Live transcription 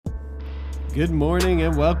Good morning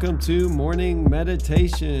and welcome to Morning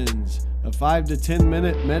Meditations, a 5 to 10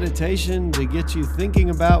 minute meditation to get you thinking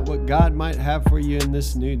about what God might have for you in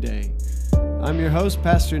this new day. I'm your host,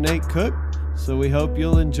 Pastor Nate Cook, so we hope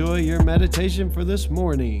you'll enjoy your meditation for this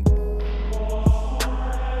morning.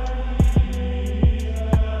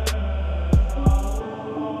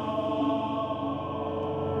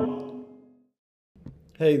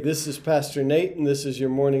 Hey, this is Pastor Nate, and this is your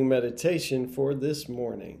morning meditation for this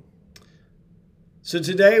morning. So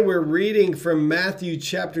today we're reading from Matthew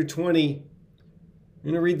chapter 20. I'm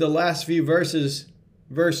going to read the last few verses,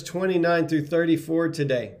 verse 29 through 34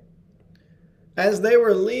 today. As they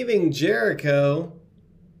were leaving Jericho,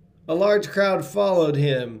 a large crowd followed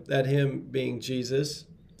him, that him being Jesus.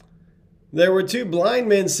 There were two blind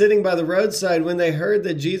men sitting by the roadside. When they heard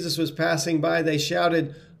that Jesus was passing by, they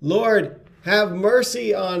shouted, "Lord, have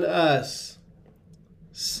mercy on us."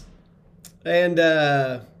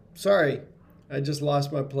 Sorry, I just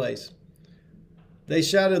lost my place. They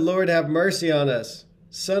shouted, "Lord, have mercy on us,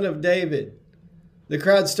 Son of David." The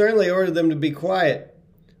crowd sternly ordered them to be quiet,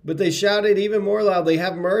 but they shouted even more loudly,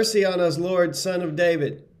 "Have mercy on us, Lord, Son of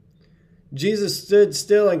David." Jesus stood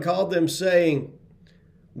still and called them, saying,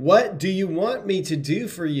 "What do you want me to do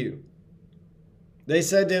for you?" They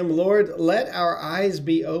said to him, "Lord, let our eyes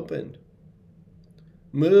be opened."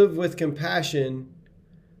 Moved with compassion,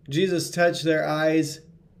 Jesus touched their eyes.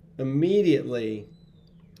 Immediately,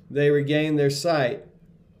 they regained their sight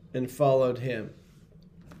and followed him.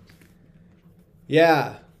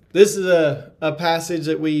 Yeah, this is a passage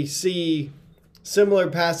that we see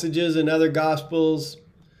similar passages in other Gospels.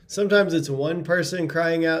 Sometimes it's one person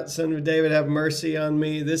crying out, "Son of David, have mercy on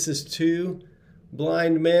me." This is two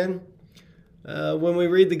blind men. When we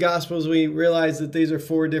read the Gospels, we realize that these are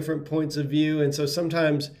four different points of view, and so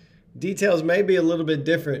sometimes details may be a little bit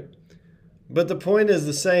different. But the point is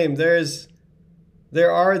the same.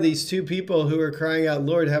 There are these two people who are crying out,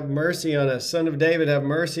 "Lord, have mercy on us. Son of David, have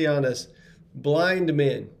mercy on us." Blind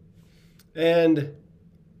men. And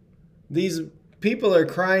these people are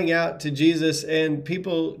crying out to Jesus, and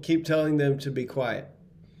people keep telling them to be quiet.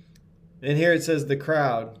 And here it says the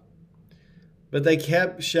crowd. But they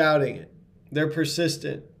kept shouting it. They're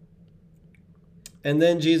persistent. And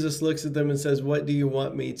then Jesus looks at them and says, "What do you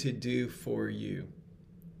want me to do for you?"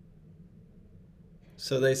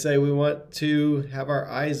 So they say, "We want to have our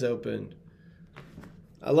eyes opened."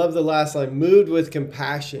 I love the last line, moved with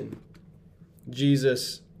compassion.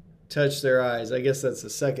 Jesus touched their eyes. I guess that's the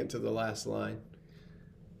second to the last line.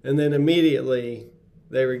 And then immediately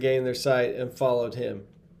they regained their sight and followed him.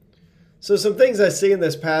 So some things I see in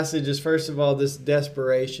this passage is, first of all, this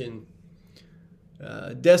desperation.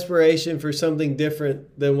 Desperation for something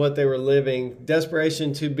different than what they were living.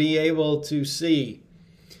 Desperation to be able to see.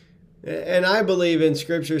 And I believe in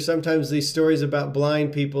Scripture, sometimes these stories about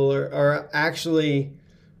blind people are actually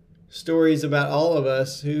stories about all of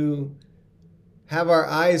us who have our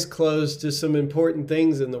eyes closed to some important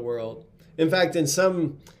things in the world. In fact, in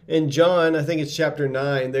John, I think it's chapter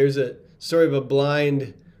 9, there's a story of a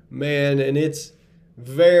blind man, and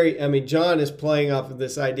John is playing off of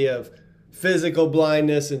this idea of physical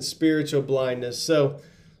blindness and spiritual blindness. So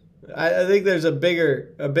I think there's a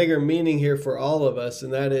bigger meaning here for all of us,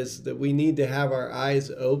 and that is that we need to have our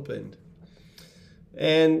eyes opened.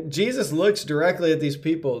 And Jesus looks directly at these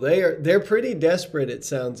people. They're pretty desperate, it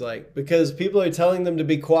sounds like, because people are telling them to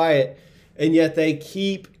be quiet, and yet they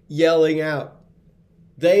keep yelling out.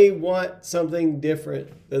 They want something different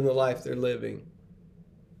than the life they're living.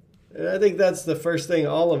 And I think that's the first thing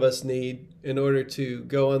all of us need in order to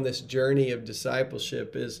go on this journey of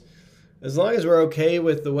discipleship is, as long as we're okay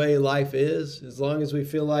with the way life is, as long as we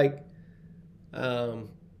feel like that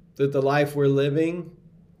the life we're living,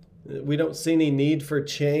 we don't see any need for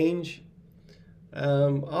change,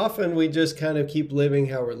 often we just kind of keep living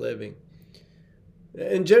how we're living.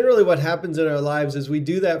 And generally what happens in our lives is we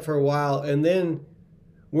do that for a while, and then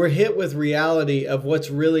we're hit with reality of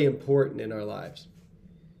what's really important in our lives.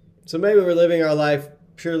 So maybe we're living our life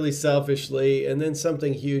purely selfishly, and then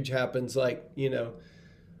something huge happens, like,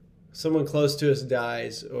 someone close to us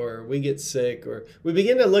dies, or we get sick, or we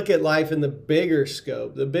begin to look at life in the bigger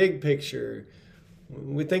scope, the big picture.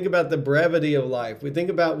 We think about the brevity of life. We think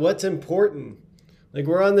about what's important. Like,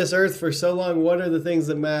 we're on this earth for so long, what are the things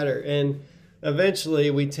that matter? And eventually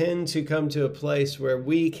we tend to come to a place where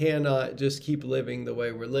we cannot just keep living the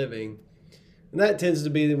way we're living. And that tends to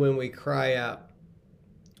be when we cry out.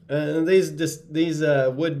 And these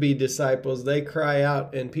would-be disciples, they cry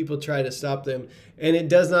out and people try to stop them, and it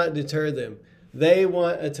does not deter them. They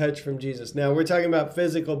want a touch from Jesus. Now, we're talking about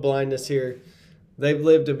physical blindness here. They've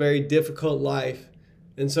lived a very difficult life.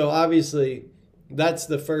 And so obviously that's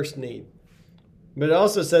the first need. But it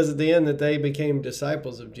also says at the end that they became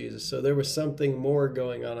disciples of Jesus. So there was something more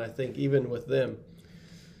going on, I think, even with them.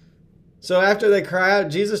 So after they cry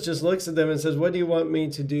out, Jesus just looks at them and says, what do you want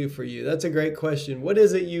me to do for you? That's a great question. What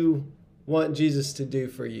is it you want Jesus to do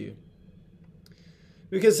for you?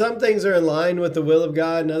 Because some things are in line with the will of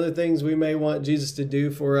God, and other things we may want Jesus to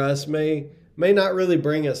do for us may not really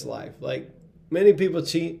bring us life. Like many people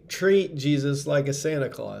treat Jesus like a Santa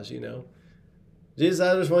Claus, Jesus,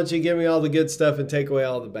 I just want you to give me all the good stuff and take away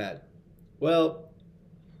all the bad. Well,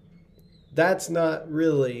 that's not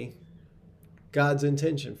really God's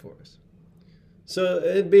intention for us. So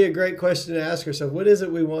it'd be a great question to ask ourselves, what is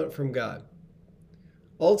it we want from God?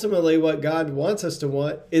 Ultimately, what God wants us to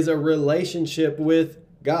want is a relationship with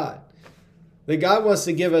God. That God wants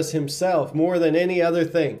to give us himself more than any other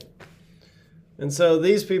thing. And so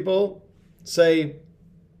these people say,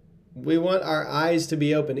 we want our eyes to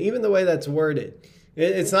be open. Even the way that's worded.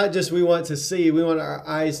 It's not just we want to see, we want our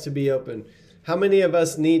eyes to be open. How many of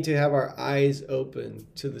us need to have our eyes open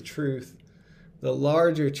to the truth, the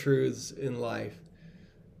larger truths in life?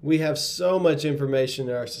 We have so much information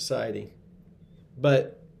in our society,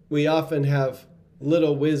 but we often have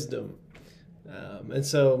little wisdom. And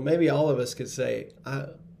so maybe all of us could say, I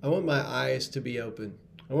want my eyes to be open.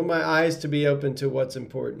 I want my eyes to be open to what's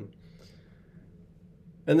important.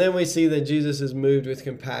 And then we see that Jesus is moved with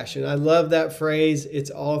compassion. I love that phrase.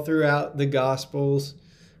 It's all throughout the Gospels.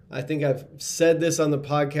 I think I've said this on the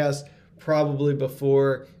podcast probably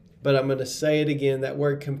before, but I'm going to say it again. That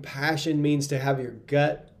word compassion means to have your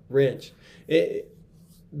gut wrenched.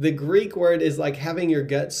 The Greek word is like having your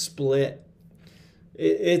gut split.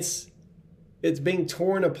 It's being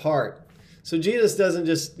torn apart. So Jesus doesn't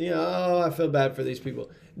just, I feel bad for these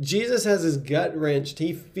people. Jesus has his gut wrenched.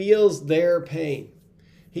 He feels their pain.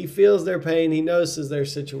 He feels their pain. He notices their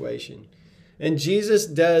situation. And Jesus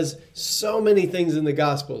does so many things in the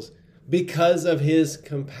Gospels because of his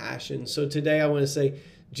compassion. So today I want to say,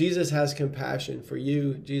 Jesus has compassion for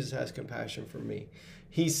you. Jesus has compassion for me.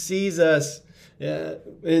 He sees us,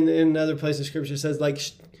 in another place in Scripture, says like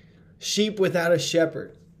sheep without a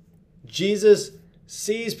shepherd. Jesus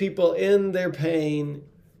sees people in their pain,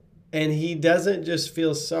 and he doesn't just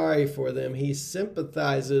feel sorry for them. He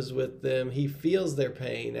sympathizes with them. He feels their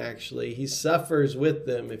pain, actually. He suffers with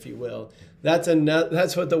them, if you will. That's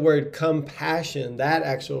what the word compassion, that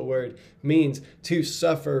actual word, means, to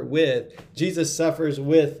suffer with. Jesus suffers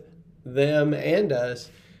with them and us,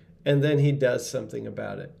 and then he does something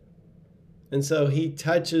about it. And so he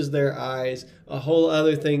touches their eyes, a whole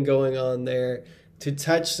other thing going on there. To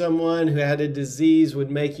touch someone who had a disease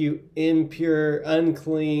would make you impure,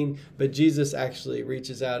 unclean, but Jesus actually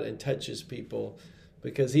reaches out and touches people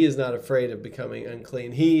because he is not afraid of becoming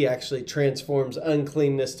unclean. He actually transforms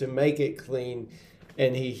uncleanness to make it clean,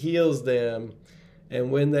 and he heals them.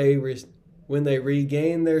 And when they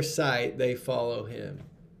regain their sight, they follow him.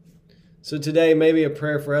 So today, maybe a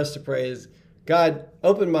prayer for us to pray is, God,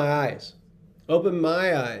 open my eyes. Open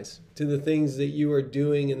my eyes to the things that you are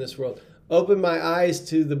doing in this world. Open my eyes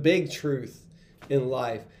to the big truth in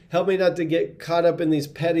life. Help me not to get caught up in these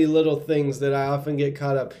petty little things that I often get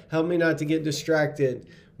caught up. Help me not to get distracted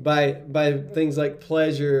by things like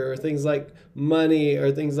pleasure or things like money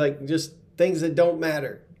or things like just things that don't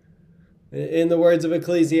matter. In the words of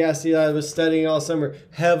Ecclesiastes, I was studying all summer,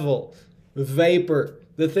 hevel, vapor,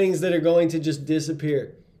 the things that are going to just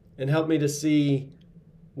disappear, and help me to see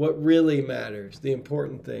what really matters, the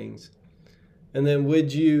important things. And then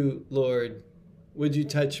would you, Lord, would you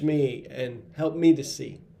touch me and help me to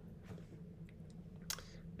see?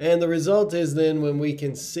 And the result is then when we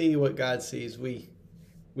can see what God sees, we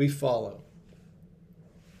follow.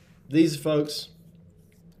 These folks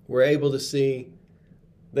were able to see.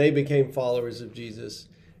 They became followers of Jesus.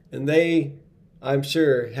 And they, I'm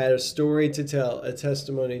sure, had a story to tell, a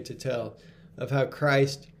testimony to tell of how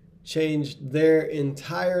Christ changed their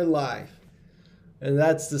entire life. And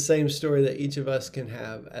that's the same story that each of us can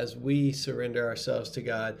have as we surrender ourselves to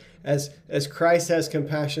God. As Christ has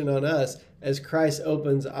compassion on us, as Christ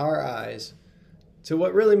opens our eyes to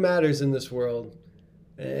what really matters in this world,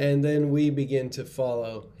 and then we begin to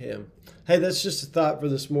follow him. Hey, that's just a thought for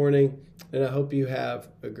this morning, and I hope you have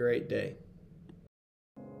a great day.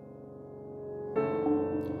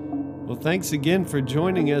 Well, thanks again for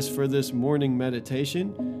joining us for this morning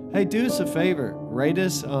meditation. Hey, do us a favor, rate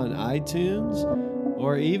us on iTunes,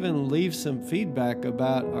 or even leave some feedback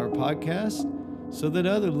about our podcast so that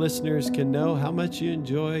other listeners can know how much you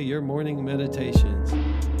enjoy your morning meditations.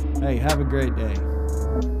 Hey, have a great day.